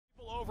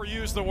never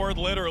use the word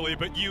literally,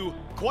 but you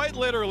quite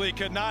literally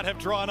could not have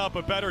drawn up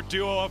a better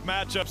duo of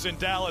matchups in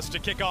Dallas to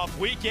kick off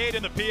Week 8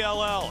 in the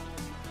PLL.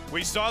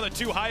 We saw the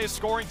two highest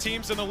scoring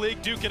teams in the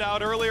league duke it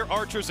out earlier,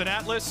 Archers and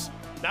Atlas.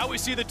 Now we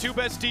see the two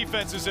best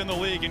defenses in the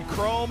league in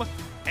Chrome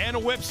and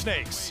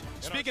Whipsnakes.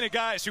 Speaking of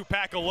guys who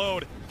pack a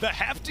load, the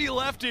hefty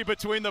lefty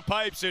between the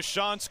pipes is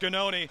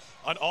Sconone,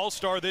 an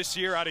all-star this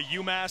year out of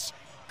UMass,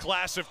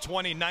 class of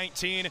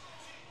 2019.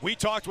 We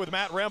talked with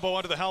Matt Rambo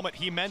under the helmet.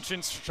 He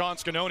mentions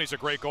Sconone's a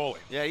great goalie.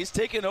 Yeah, he's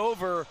taken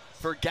over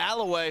for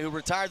Galloway, who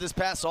retired this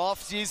past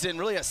offseason.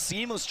 Really a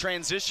seamless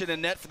transition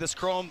in net for this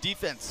Chrome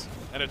defense.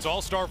 And it's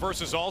all-star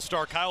versus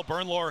all-star. Kyle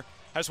Bernlohr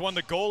has won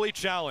the goalie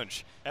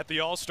challenge at the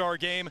all-star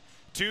game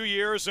 2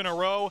 years in a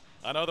row.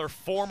 Another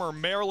former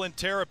Maryland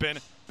Terrapin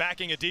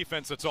backing a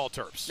defense that's all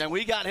Terps. And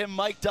we got him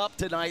mic'd up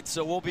tonight,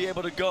 so we'll be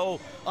able to go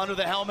under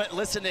the helmet,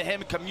 listen to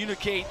him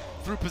communicate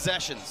through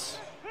possessions.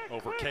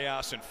 Over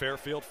Chaos and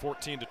Fairfield,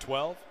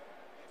 14-12.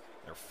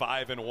 They're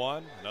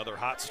 5-1. Another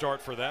hot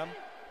start for them.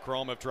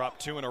 Chrome have dropped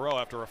 2 in a row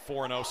after a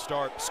 4-0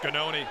 start.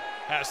 Sconone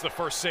has the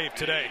first save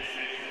today.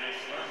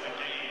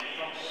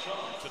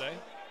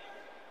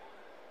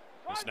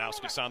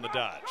 Wisnowski's on the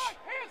dodge.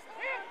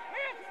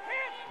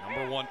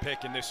 Number 1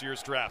 pick in this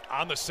year's draft.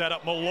 On the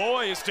setup,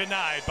 Malloy is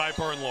denied by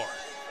Bernlohr.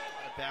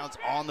 Bounce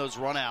on those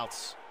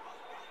runouts.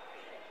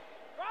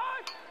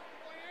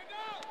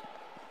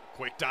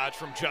 Quick dodge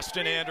from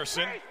Justin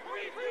Anderson.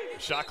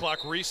 Shot clock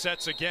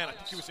resets again. I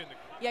think he was in the...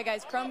 Yeah,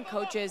 guys, Chrome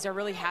coaches are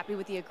really happy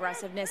with the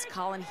aggressiveness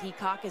Colin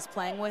Heacock is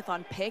playing with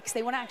on picks.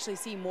 They want to actually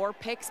see more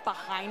picks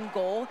behind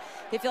goal.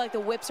 They feel like the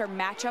Whips are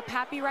matchup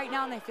happy right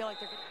now, and they feel like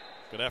they're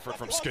good effort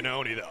from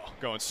Sconone, though,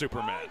 going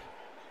Superman.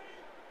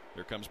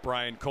 Here comes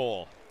Brian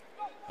Cole.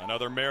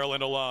 Another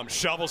Maryland alum.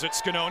 Shovels at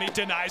Sconone,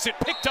 denies it.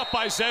 Picked up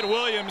by Zed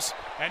Williams,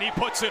 and he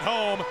puts it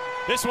home.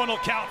 This one will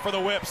count for the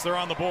Whips. They're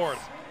on the board.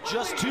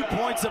 Just 2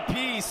 points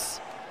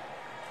apiece.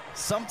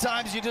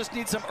 Sometimes you just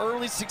need some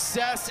early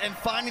success and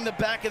finding the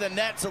back of the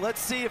net. So let's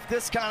see if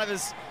this kind of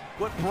is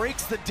what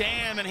breaks the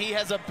dam and he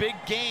has a big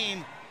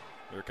gain.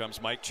 Here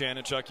comes Mike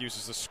Chanenchuk,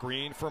 uses the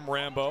screen from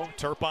Rambo.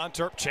 Terp on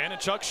Terp,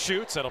 Chanenchuk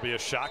shoots. That'll be a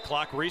shot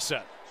clock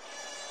reset.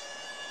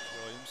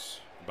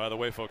 Williams. And by the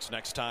way, folks,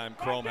 next time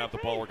Chrome have the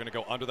ball, we're gonna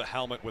go under the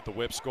helmet with the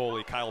Whips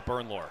goalie, Kyle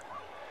Bernlohr.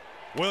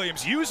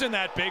 Williams using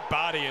that big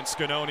body, and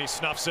Sconone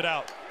snuffs it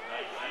out.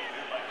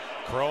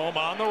 Chrome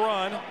on the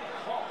run.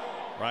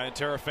 Ryan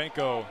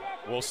Terefenko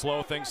will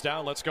slow things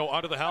down. Let's go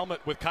under the helmet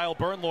with Kyle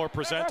Bernlohr,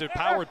 presented,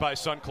 powered by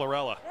Sun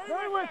Chlorella.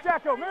 Mary with,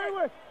 Jacko, Mary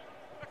with.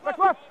 Back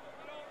left.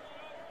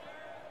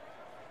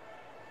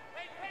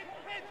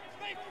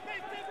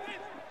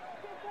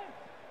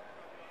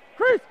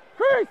 Crease,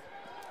 crease.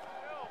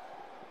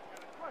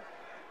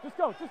 Just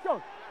go, just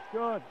go.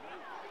 Good.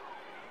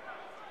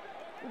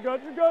 You're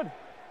good, you're good.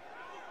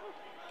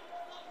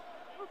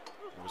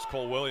 It was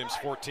Cole Williams,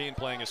 14,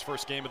 playing his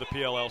first game of the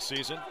PLL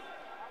season.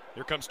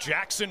 Here comes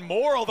Jackson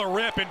Morrill, the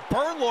rip, and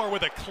Bernlohr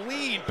with a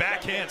clean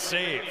backhand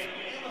save.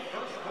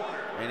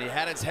 And he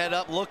had his head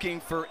up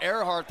looking for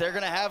Earhart. They're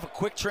going to have a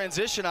quick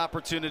transition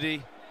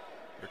opportunity.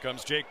 Here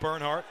comes Jake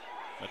Bernhardt,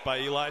 met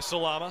by Eli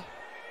Salama.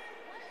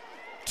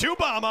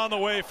 2-bomb on the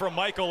way from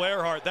Michael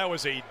Earhart. That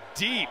was a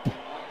deep,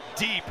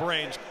 deep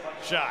range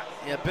shot.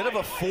 Yeah, a bit of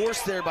a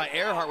force there by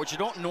Earhart, which you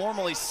don't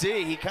normally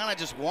see. He kind of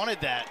just wanted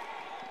that.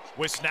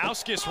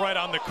 Wisnowskis right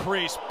on the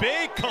crease.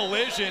 Big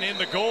collision in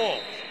the goal.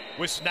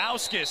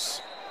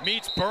 Wisnowskis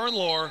meets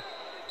Bernlohr,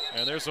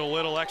 and there's a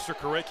little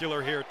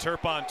extracurricular here.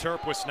 Terp on Terp,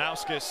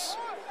 Wisnowskis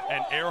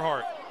and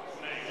Earhart.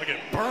 Look at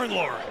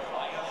Bernlohr.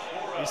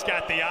 He's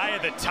got the eye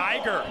of the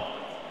tiger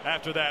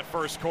after that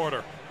first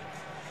quarter.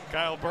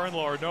 Kyle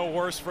Bernlohr, no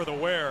worse for the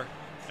wear,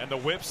 and the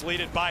Whips lead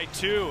it by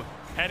 2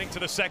 heading to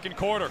the second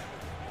quarter.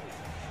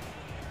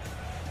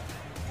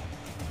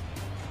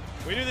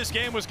 We knew this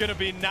game was going to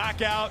be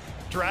knockout,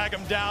 drag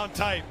them down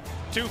tight.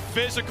 2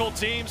 physical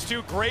teams,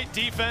 2 great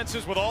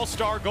defenses with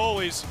all-star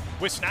goalies.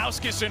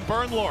 Wisnowskis and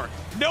Bernlohr.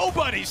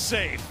 Nobody's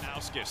safe.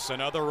 Wisnowskis,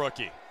 another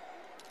rookie.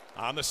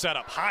 On the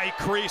setup, high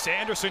crease.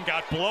 Anderson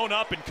got blown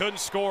up and couldn't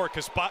score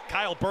because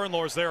Kyle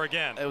Bernlohr's there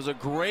again. It was a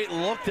great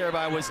look there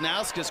by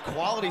Wisnowskis.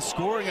 Quality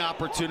scoring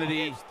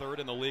opportunity. 3rd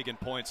in the league in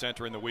points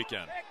entering the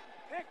weekend.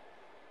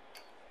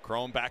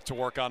 Chrome back to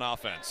work on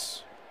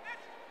offense.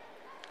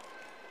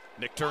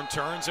 Nick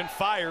turns and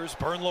fires.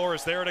 Bernlohr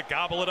is there to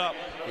gobble it up.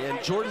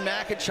 And Jordan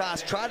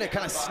McIntosh tried to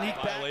kind of sneak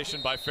back.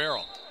 Violation by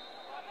Farrell.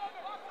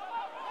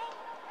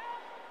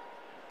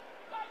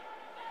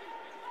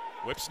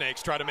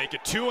 Whipsnakes try to make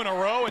it 2 in a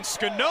row, and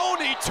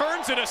Sconone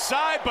turns it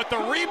aside, but the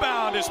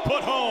rebound is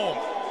put home.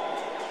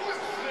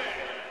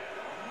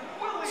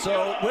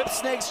 So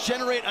Whipsnakes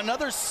generate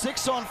another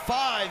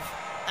 6-on-5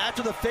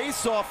 after the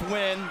face-off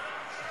win.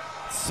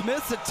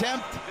 Smith's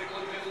attempt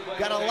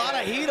got a lot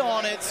of heat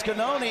on it.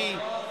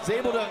 Sconone is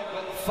able to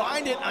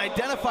find it and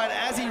identify it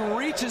as he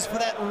reaches for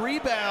that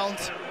rebound.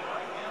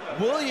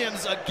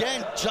 Williams,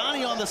 again,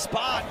 Johnny on the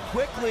spot,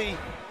 quickly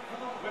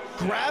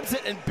grabs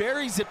it and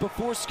buries it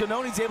before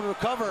Sconone's able to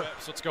recover.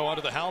 So let's go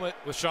under the helmet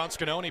with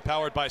Sconone,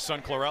 powered by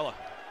Sun Chlorella.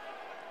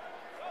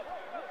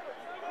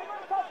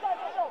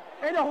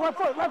 Daniel, left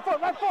foot, left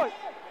foot, left foot.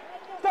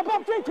 Step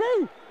up,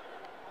 JT.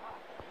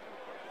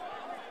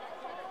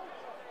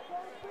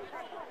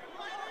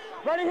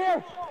 Ready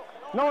here.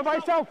 No one by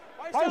yourself.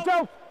 By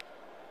yourself.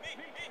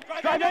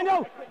 Drive,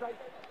 Daniel.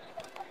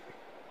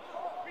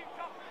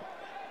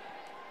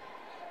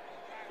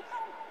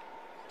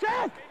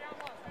 Jack!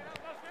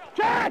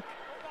 Jack!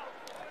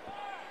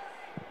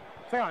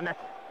 Stay on, Nick.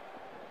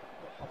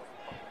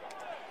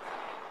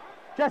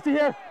 Jesse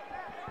here.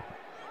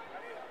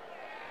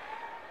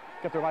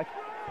 Get there, Mike.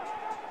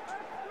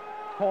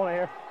 Hold it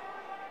here.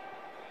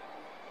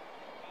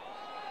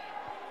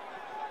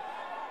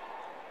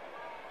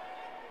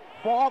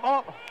 Ball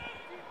up.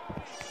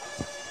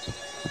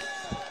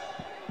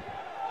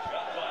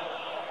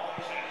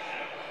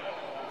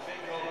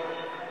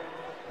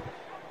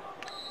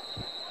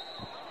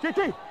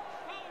 GT.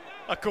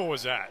 How cool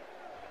was that?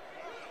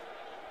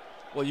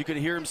 Well, you could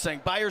hear him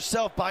saying, by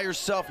yourself, by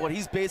yourself. What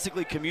he's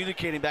basically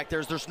communicating back there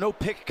is there's no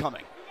pick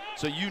coming.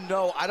 So you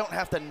know I don't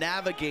have to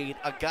navigate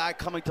a guy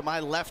coming to my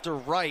left or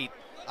right.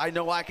 I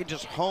know I can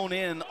just hone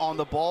in on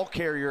the ball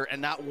carrier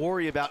and not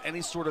worry about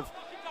any sort of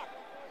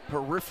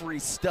periphery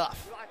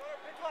stuff.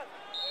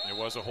 There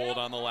was a hold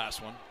on the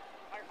last one.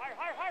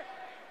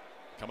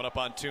 Coming up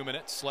on 2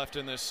 minutes left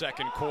in this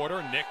second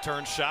quarter. Nick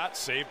turns shot,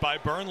 saved by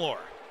Bernlohr.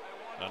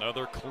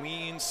 Another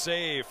clean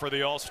save for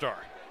the All-Star.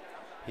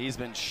 He's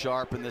been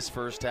sharp in this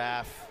first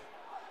half.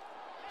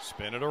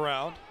 Spin it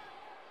around.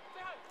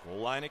 Goal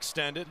line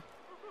extended.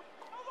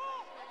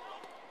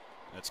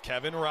 That's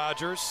Kevin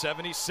Rogers,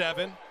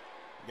 77.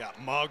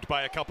 Got mugged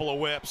by a couple of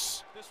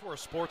whips. If this were a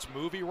sports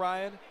movie,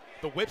 Ryan,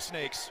 the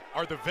Whipsnakes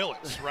are the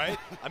villains, right?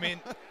 I mean,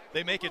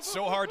 they make it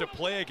so hard to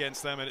play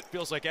against them, and it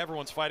feels like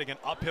everyone's fighting an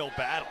uphill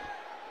battle.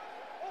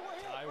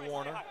 Ty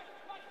Warner,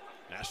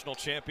 national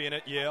champion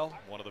at Yale,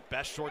 one of the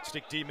best short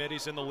stick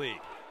D-middies in the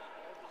league.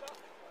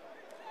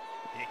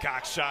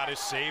 Heacock's shot is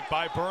saved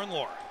by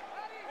Bernlohr.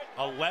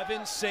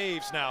 11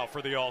 saves now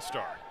for the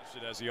All-Star,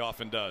 as he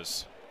often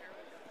does.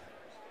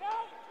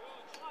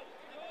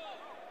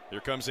 Here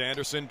comes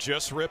Anderson,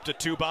 just ripped a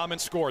 2-bomb and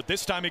scored.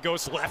 This time he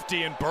goes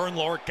lefty and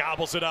Bernlohr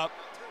gobbles it up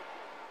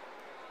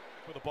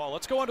for the ball.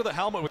 Let's go under the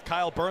helmet with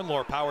Kyle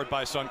Bernlohr, powered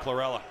by Sun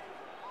Chlorella.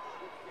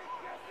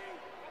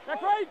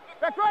 Back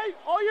right,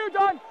 all you,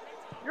 Don.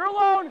 You're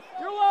alone,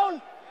 you're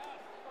alone.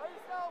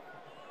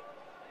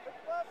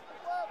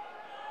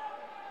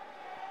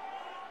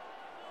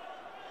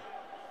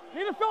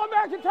 Need to fill a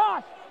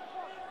Macintosh.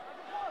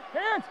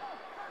 Hands.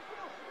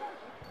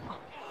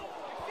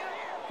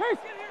 Chase.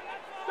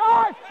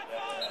 Dive.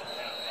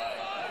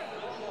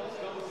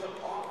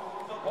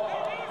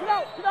 Get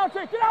out,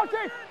 Chase. Get out,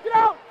 Chase. Get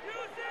out.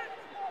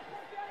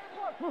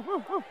 Move,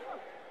 move, move.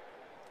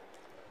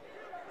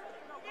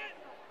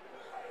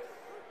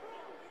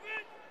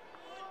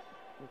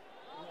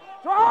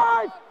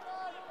 Drive.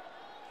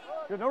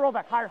 Good, no roll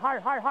back. Higher, higher,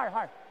 higher, higher,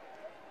 higher.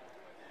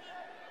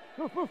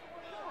 Move, move.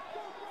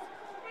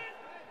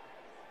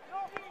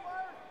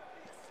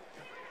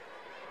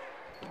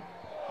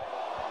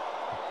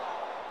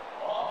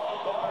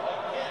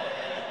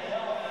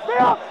 Stay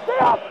up, stay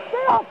up,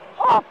 stay up,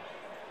 up!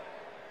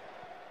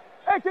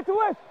 Hey, get to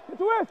Wiz, get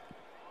to Wiz!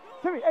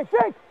 Timmy, hey,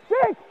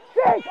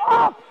 Jake,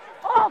 up,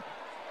 up!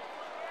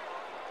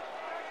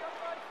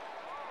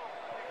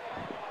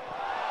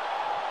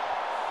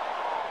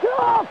 Get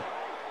up!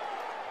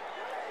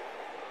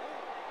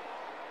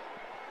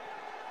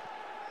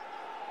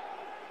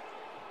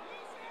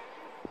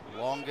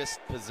 Longest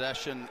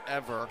possession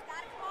ever.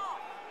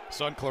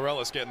 Sun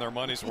Chlorella's getting their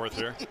money's worth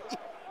here.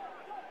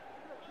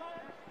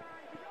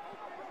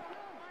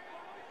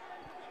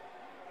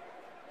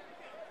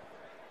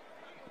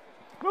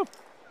 Move!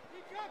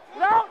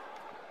 Get out!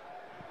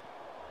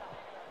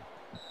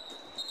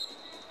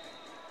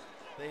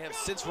 They have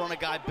since run a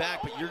guy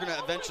back, but you're going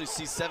to eventually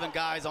see 7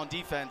 guys on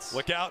defense.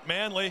 Look out,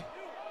 Manley.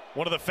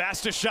 One of the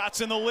fastest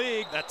shots in the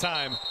league. That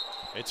time,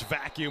 it's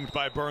vacuumed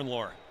by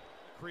Bernlohr.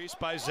 Creased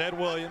by Zed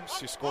Williams.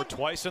 He scored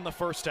twice in the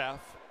first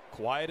half.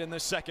 Quiet in the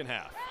second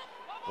half.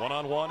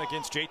 One-on-one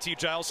against JT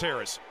Giles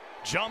Harris.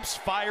 Jumps,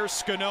 fires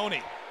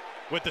Sconone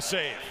with the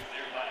save.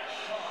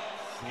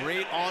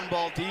 Great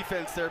on-ball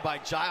defense there by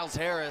Giles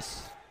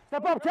Harris.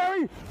 Step up,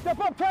 Terry! Step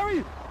up,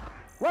 Terry!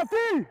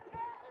 Lefty!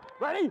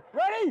 Ready?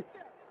 Ready?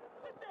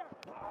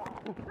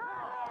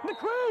 The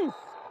crease!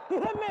 He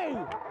hit me!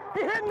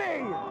 He hit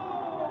me!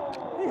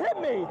 He hit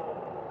me!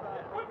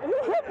 He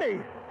hit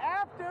me!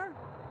 After?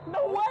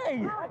 No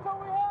way! That's all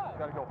we have.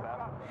 Gotta go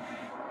fast.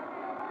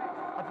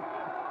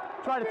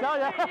 Trying to tell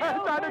you.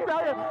 Trying to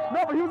tell you.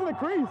 No, but he was in the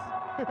crease.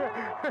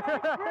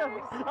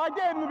 I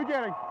did in the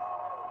beginning.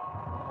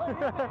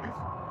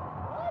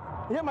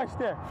 He hit my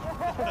stick.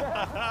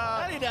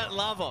 I did not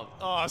love him.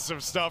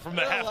 Awesome stuff from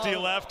the hefty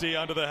lefty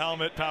under the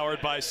helmet,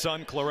 powered by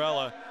Sun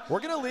Chlorella.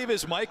 We're going to leave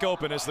his mic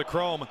open as the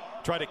Chrome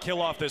try to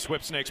kill off this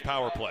Whipsnakes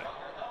power play.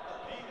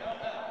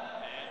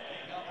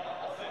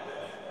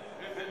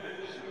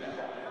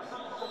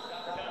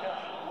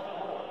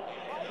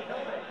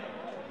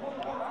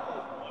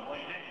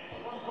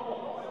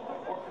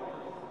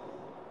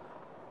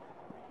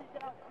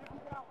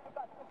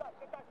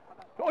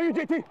 Oh, you,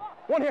 JT.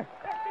 One here.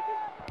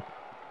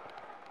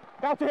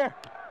 Bounce to here.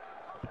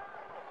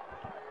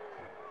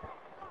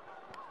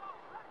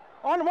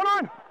 On, one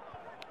on.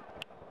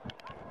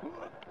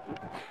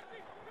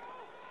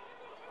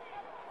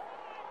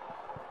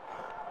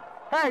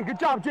 Hey, good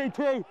job, JT.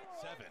 7,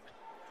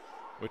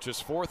 which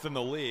is 4th in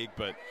the league,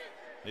 but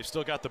they've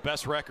still got the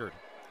best record.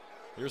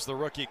 Here's the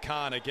rookie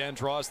Khan again,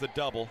 draws the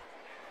double.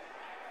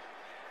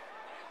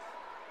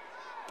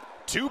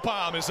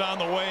 Tupom is on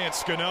the way, and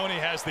Sconone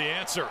has the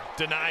answer.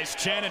 Denies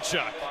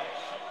Chanenchuk.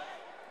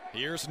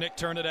 Here's Nick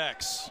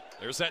Turnidex.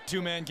 There's that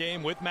two-man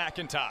game with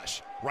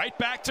McIntosh. Right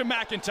back to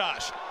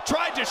McIntosh.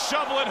 Tried to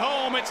shovel it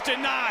home. It's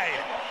denied.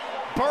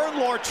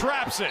 Bernlohr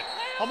traps it.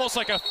 Almost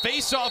like a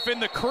face-off in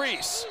the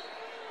crease.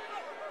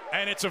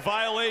 And it's a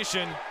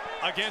violation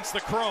against the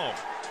Chrome.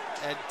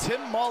 And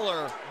Tim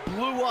Muller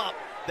blew up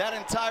that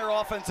entire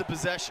offensive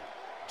possession.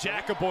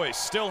 Jacoboy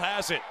still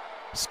has it.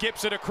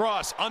 Skips it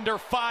across. Under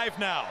 5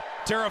 now.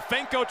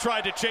 Terefenko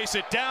tried to chase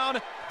it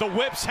down. The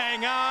Whips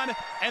hang on,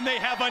 and they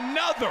have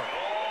another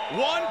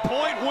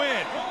 1-point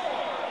win.